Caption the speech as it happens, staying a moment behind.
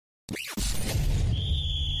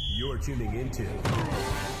You're tuning into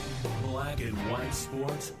Black and White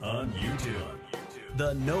Sports on YouTube.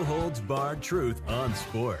 The no-holds-barred truth on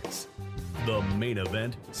sports. The main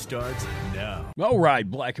event starts now. All right,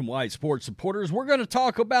 Black and White Sports supporters, we're going to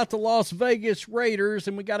talk about the Las Vegas Raiders,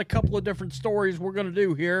 and we got a couple of different stories we're going to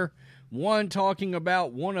do here. One talking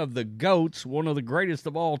about one of the GOATs, one of the greatest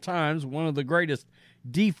of all times, one of the greatest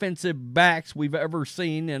defensive backs we've ever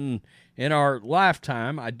seen in our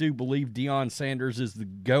lifetime. I do believe Deion Sanders is the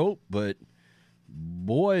GOAT, but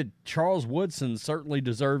boy, Charles Woodson certainly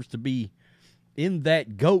deserves to be in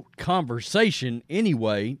that GOAT conversation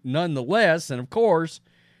anyway, nonetheless. And, of course,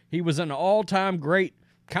 he was an all-time great,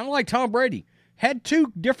 kind of like Tom Brady. Had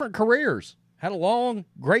two different careers. Had a long,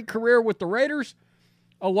 great career with the Raiders,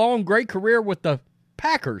 a long, great career with the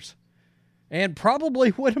Packers, and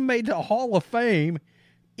probably would have made the Hall of Fame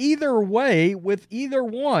either way with either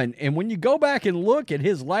one. And when you go back and look at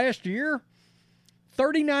his last year,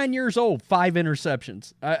 39 years old, 5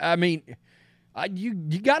 interceptions.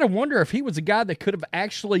 You got to wonder if he was a guy that could have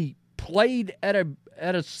actually played at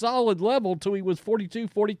a solid level till he was 42,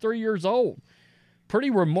 43 years old. Pretty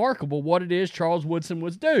remarkable what it is Charles Woodson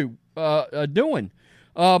was doing. We're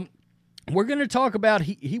going to talk about,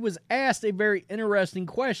 he was asked a very interesting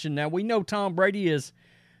question. Now, we know Tom Brady is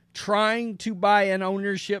trying to buy an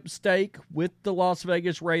ownership stake with the Las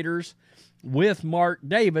Vegas Raiders with Mark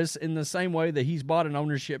Davis in the same way that he's bought an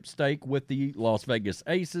ownership stake with the Las Vegas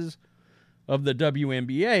Aces of the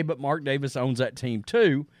WNBA, but Mark Davis owns that team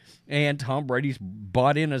too, and Tom Brady's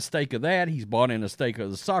bought in a stake of that. He's bought in a stake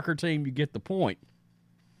of the soccer team. You get the point.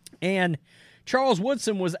 And Charles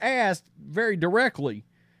Woodson was asked very directly,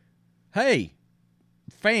 hey,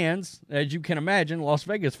 fans, as you can imagine, Las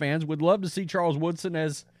Vegas fans would love to see Charles Woodson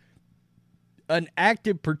as an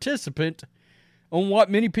active participant on what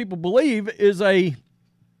many people believe is a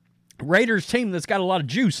Raiders team that's got a lot of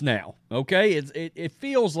juice now, okay? It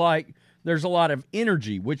feels like there's a lot of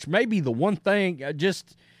energy, which may be the one thing,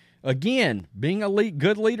 just, again, being a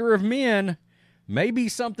good leader of men may be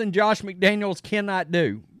something Josh McDaniels cannot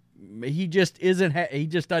do. He just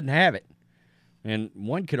doesn't have it. And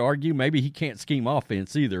one could argue maybe he can't scheme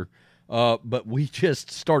offense either. But we just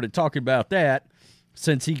started talking about that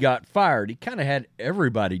since he got fired. He kind of had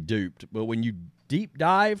everybody duped. But when you deep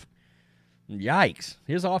dive, yikes,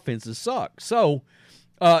 his offenses suck. So,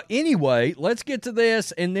 anyway, let's get to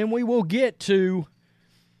this, and then we will get to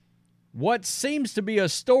what seems to be a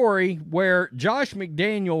story where Josh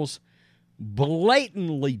McDaniels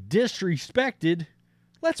blatantly disrespected,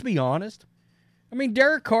 let's be honest. I mean,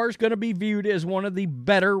 Derek Carr is going to be viewed as one of the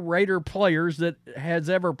better Raider players that has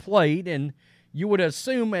ever played, and you would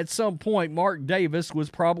assume at some point Mark Davis was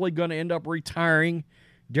probably going to end up retiring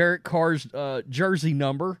Derek Carr's jersey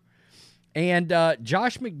number, and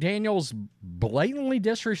Josh McDaniels blatantly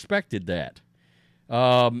disrespected that.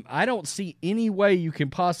 I don't see any way you can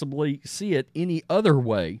possibly see it any other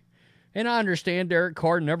way, and I understand Derek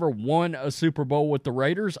Carr never won a Super Bowl with the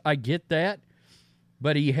Raiders. I get that,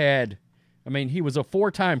 but he was a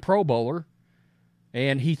 4-time Pro Bowler,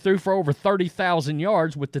 and he threw for over 30,000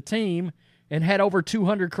 yards with the team and had over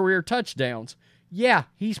 200 career touchdowns. Yeah,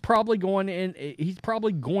 he's probably going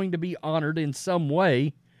to be honored in some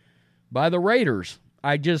way by the Raiders,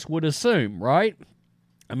 I just would assume, right?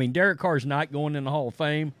 I mean, Derek Carr's not going in the Hall of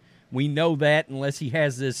Fame. We know that unless he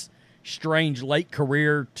has this strange late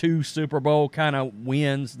career, 2 Super Bowl kind of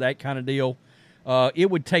wins, that kind of deal. It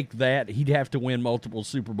would take that. He'd have to win multiple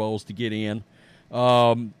Super Bowls to get in.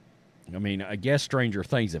 I guess stranger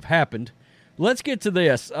things have happened. Let's get to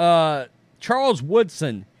this. Charles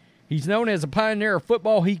Woodson, he's known as a pioneer of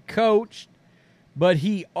football. He coached, but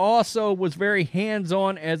he also was very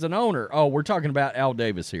hands-on as an owner. Oh, we're talking about Al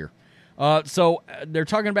Davis here. So they're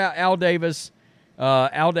talking about Al Davis.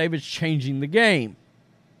 Al Davis changing the game.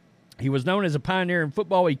 He was known as a pioneer in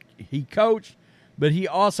football. He coached, but he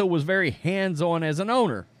also was very hands-on as an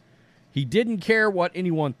owner. He didn't care what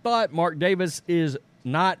anyone thought. Mark Davis is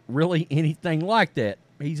not really anything like that.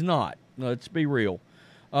 He's not. Let's be real.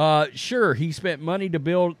 Sure, he spent money to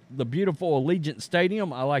build the beautiful Allegiant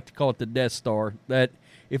Stadium. I like to call it the Death Star. That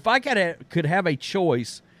if I could have a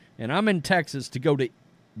choice, and I'm in Texas, to go to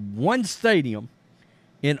one stadium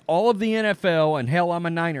in all of the NFL, and hell, I'm a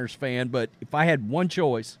Niners fan, but if I had one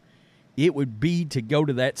choice, it would be to go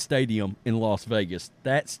to that stadium in Las Vegas.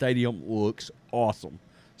 That stadium looks awesome,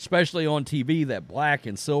 especially on TV, that black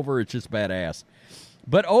and silver. It's just badass.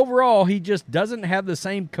 But overall, he just doesn't have the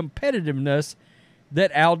same competitiveness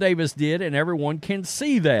that Al Davis did, and everyone can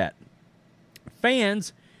see that.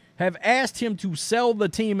 Fans have asked him to sell the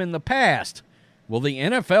team in the past. Well, the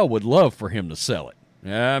NFL would love for him to sell it.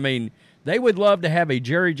 I mean, they would love to have a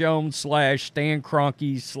Jerry Jones / Stan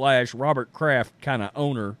Kroenke / Robert Kraft kind of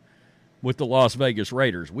owner with the Las Vegas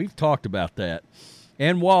Raiders. We've talked about that.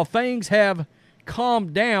 And while things have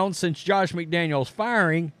calmed down since Josh McDaniels'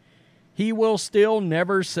 firing, he will still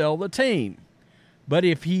never sell the team. But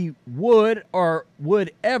if he would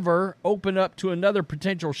ever open up to another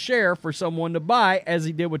potential share for someone to buy, as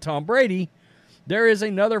he did with Tom Brady, there is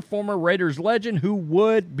another former Raiders legend who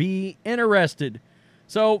would be interested.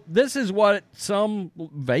 So this is what some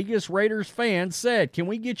Vegas Raiders fans said. Can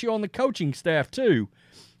we get you on the coaching staff too?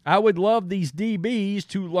 I would love these DBs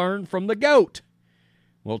to learn from the GOAT.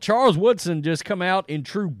 Well, Charles Woodson just come out in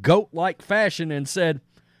true GOAT-like fashion and said,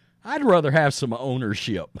 I'd rather have some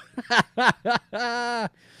ownership.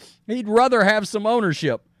 He'd rather have some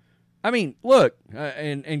ownership. I mean, look,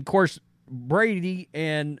 and of course, Brady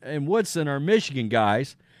and Woodson are Michigan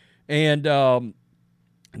guys, and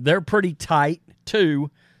they're pretty tight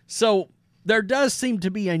too. So there does seem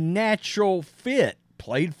to be a natural fit.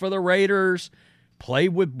 Played for the Raiders,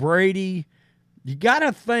 played with Brady. You got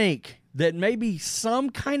to think that maybe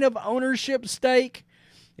some kind of ownership stake.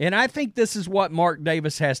 And I think this is what Mark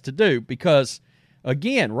Davis has to do because,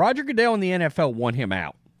 again, Roger Goodell and the NFL want him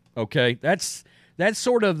out. Okay, that's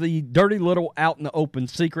sort of the dirty little out in the open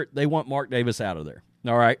secret. They want Mark Davis out of there.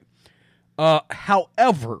 All right.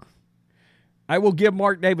 However, I will give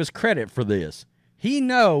Mark Davis credit for this. He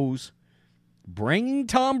knows bringing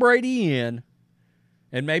Tom Brady in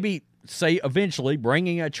and maybe, say, eventually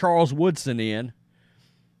bringing a Charles Woodson in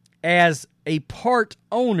as a part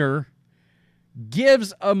owner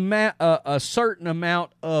gives a certain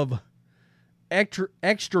amount of extra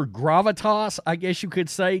gravitas, I guess you could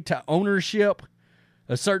say, to ownership,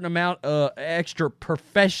 a certain amount of extra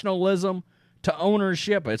professionalism to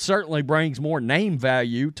ownership. It certainly brings more name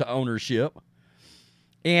value to ownership,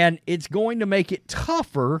 and it's going to make it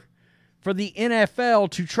tougher for the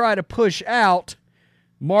NFL to try to push out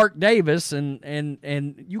Mark Davis, and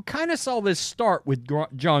you kind of saw this start with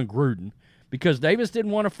John Gruden. Because Davis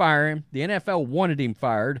didn't want to fire him. The NFL wanted him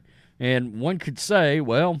fired. And one could say,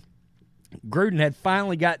 well, Gruden had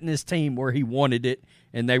finally gotten his team where he wanted it,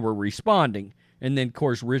 and they were responding. And then, of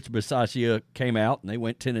course, Rich Bisaccia came out, and they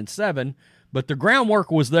went 10-7. But the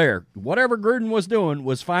groundwork was there. Whatever Gruden was doing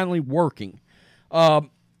was finally working.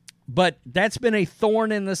 But that's been a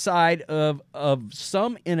thorn in the side of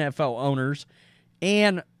some NFL owners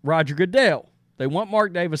and Roger Goodell. They want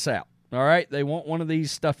Mark Davis out. All right, they want one of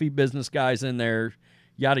these stuffy business guys in there,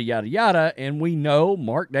 yada, yada, yada, and we know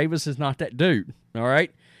Mark Davis is not that dude, all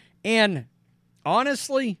right? And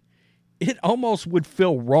honestly, it almost would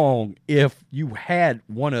feel wrong if you had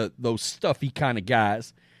one of those stuffy kind of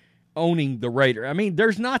guys owning the Raider. I mean,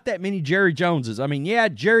 there's not that many Jerry Joneses. I mean, yeah,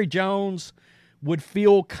 Jerry Jones would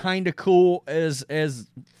feel kind of cool as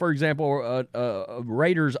for example, a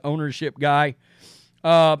Raiders ownership guy,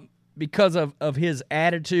 because of his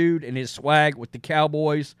attitude and his swag with the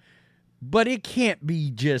Cowboys. But it can't be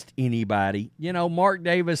just anybody. You know, Mark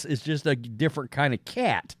Davis is just a different kind of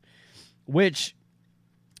cat, which,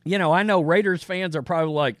 you know, I know Raiders fans are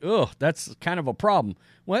probably like, ugh, that's kind of a problem.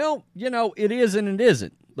 Well, you know, it is and it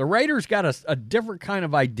isn't. The Raiders got a different kind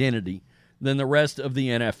of identity than the rest of the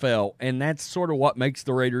NFL, and that's sort of what makes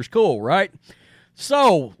the Raiders cool, right?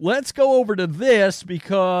 So let's go over to this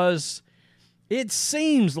because it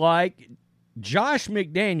seems like Josh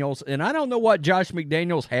McDaniels, and I don't know what Josh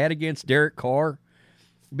McDaniels had against Derek Carr,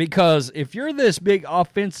 because if you're this big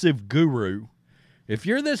offensive guru, if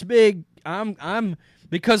you're this big,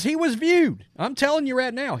 because he was viewed, I'm telling you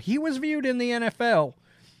right now, he was viewed in the NFL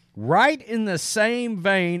right in the same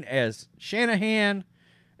vein as Shanahan,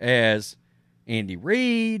 as Andy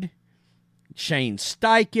Reid, Shane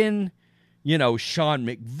Steichen, you know, Sean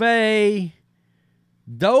McVay.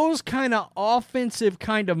 Those kind of offensive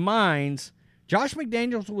kind of minds, Josh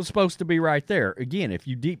McDaniels was supposed to be right there. Again, if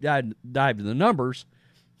you deep dive into the numbers,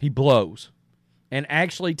 he blows. And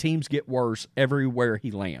actually, teams get worse everywhere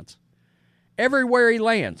he lands. Everywhere he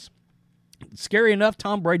lands. Scary enough,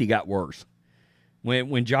 Tom Brady got worse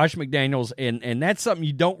when Josh McDaniels, and that's something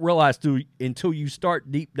you don't realize until you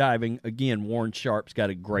start deep diving. Again, Warren Sharp's got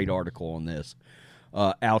a great article on this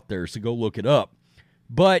out there, so go look it up.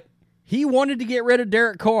 But he wanted to get rid of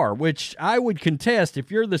Derek Carr, which I would contest.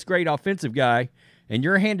 If you're this great offensive guy and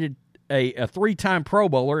you're handed a 3-time Pro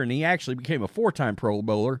Bowler, and he actually became a 4-time Pro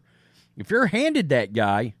Bowler, if you're handed that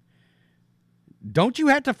guy, don't you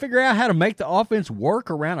have to figure out how to make the offense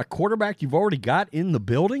work around a quarterback you've already got in the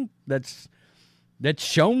building that's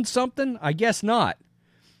shown something? I guess not.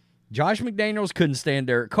 Josh McDaniels couldn't stand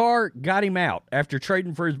Derek Carr, got him out after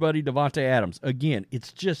trading for his buddy Devontae Adams. Again,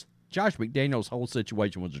 it's just Josh McDaniels' whole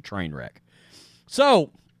situation was a train wreck.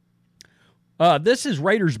 So, this is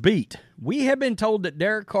Raiders Beat. We have been told that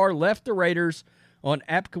Derek Carr left the Raiders on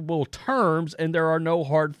amicable terms and there are no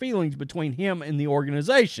hard feelings between him and the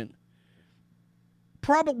organization.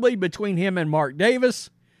 Probably between him and Mark Davis.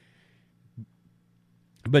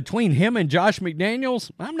 Between him and Josh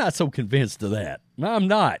McDaniels, I'm not so convinced of that. I'm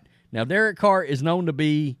not. Now, Derek Carr is known to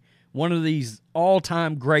be one of these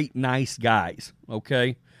all-time great, nice guys,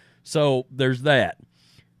 okay? So there's that.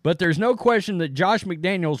 But there's no question that Josh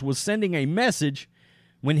McDaniels was sending a message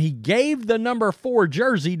when he gave the number 4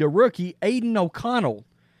 jersey to rookie Aiden O'Connell.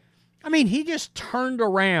 I mean, he just turned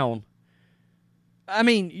around. I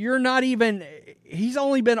mean, he's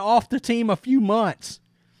only been off the team a few months.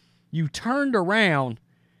 You turned around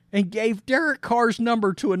and gave Derek Carr's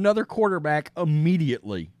number to another quarterback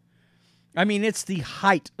immediately. I mean, it's the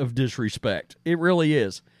height of disrespect. It really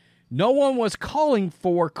is. No one was calling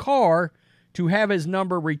for Carr to have his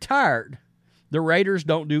number retired. The Raiders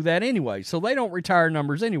don't do that anyway, so they don't retire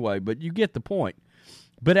numbers anyway, but you get the point.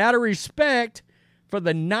 But out of respect for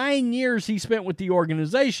the 9 years he spent with the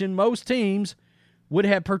organization, most teams would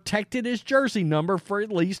have protected his jersey number for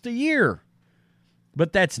at least a year.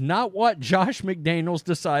 But that's not what Josh McDaniels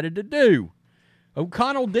decided to do.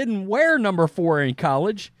 O'Connell didn't wear number 4 in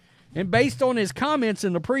college, and based on his comments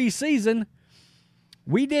in the preseason,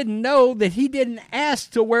 we didn't know that he didn't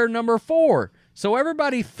ask to wear number 4. So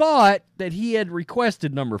everybody thought that he had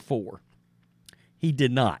requested number 4. He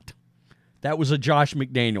did not. That was a Josh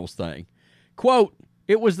McDaniels thing. Quote,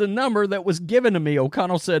 "It was the number that was given to me,"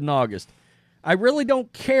 O'Connell said in August. "I really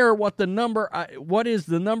don't care what is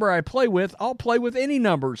the number I play with. I'll play with any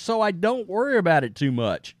number, so I don't worry about it too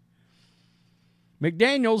much."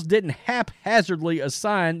 McDaniels didn't haphazardly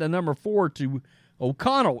assign the number 4 to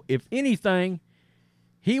O'Connell. If anything,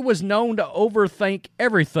 he was known to overthink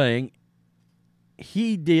everything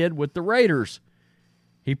he did with the Raiders.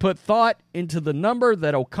 He put thought into the number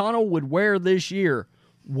that O'Connell would wear this year,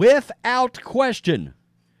 without question.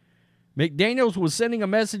 McDaniels was sending a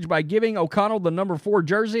message by giving O'Connell the number 4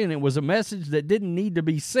 jersey, and it was a message that didn't need to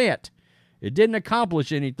be sent. It didn't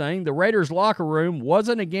accomplish anything. The Raiders' locker room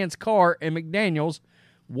wasn't against Carr, and McDaniels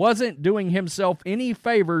wasn't doing himself any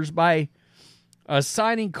favors by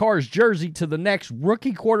assigning Carr's jersey to the next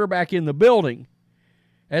rookie quarterback in the building.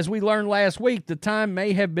 As we learned last week, the time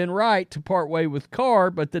may have been right to part way with Carr,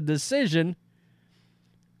 but the decision,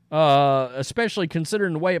 especially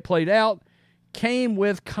considering the way it played out, came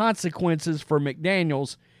with consequences for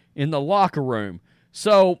McDaniels in the locker room.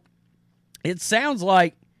 So it sounds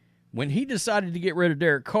like when he decided to get rid of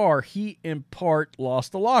Derek Carr, he in part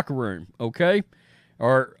lost the locker room, okay?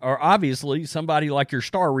 Or obviously somebody like your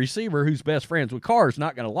star receiver who's best friends with Carr is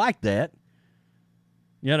not going to like that,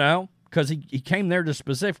 because he came there to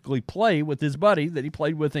specifically play with his buddy that he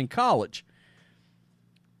played with in college.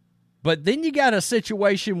 But then you got a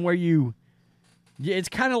situation where it's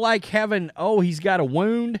kind of like having, he's got a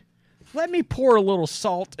wound. Let me pour a little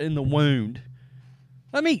salt in the wound.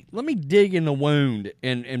 Let me dig in the wound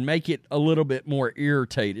and make it a little bit more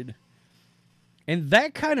irritated. And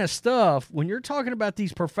that kind of stuff, when you're talking about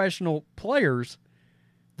these professional players,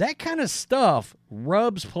 that kind of stuff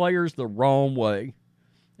rubs players the wrong way.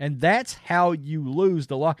 And that's how you lose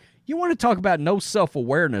the lock. You want to talk about no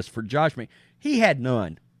self-awareness for Josh McDaniels? He had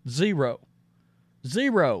none. Zero.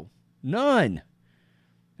 None.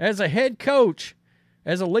 As a head coach,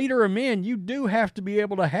 as a leader of men, you do have to be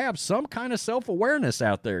able to have some kind of self-awareness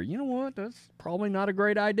out there. You know what? That's probably not a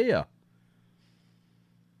great idea.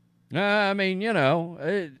 You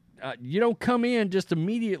don't come in just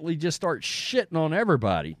immediately just start shitting on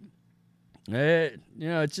everybody.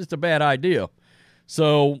 It's just a bad idea.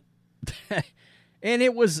 So, and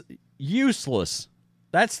it was useless.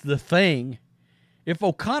 That's the thing. If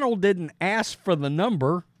O'Connell didn't ask for the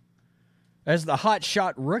number as the hot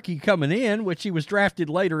shot rookie coming in, which he was drafted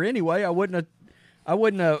later anyway, I wouldn't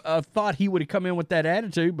have thought he would have come in with that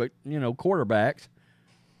attitude, but, quarterbacks.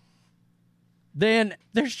 Then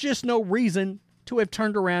there's just no reason to have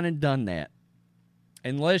turned around and done that.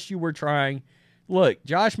 Unless you were trying. Look,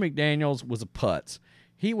 Josh McDaniels was a putz.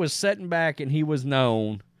 He was sitting back and he was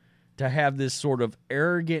known to have this sort of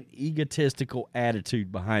arrogant, egotistical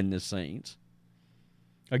attitude behind the scenes.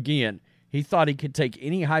 Again, he thought he could take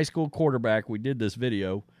any high school quarterback. We did this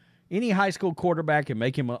video. Any high school quarterback and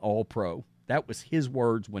make him an all-pro. That was his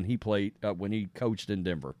words when he coached in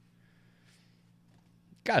Denver.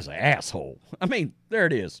 Guy's an asshole. I mean, there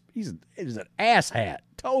it is. He's an asshat.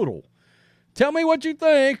 Total. Tell me what you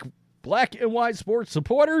think, black and white sports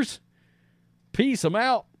supporters. Peace. I'm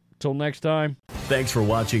out. Till next time. Thanks for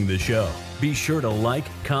watching the show. Be sure to like,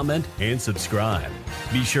 comment, and subscribe.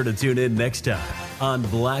 Be sure to tune in next time on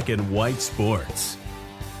Black and White Sports.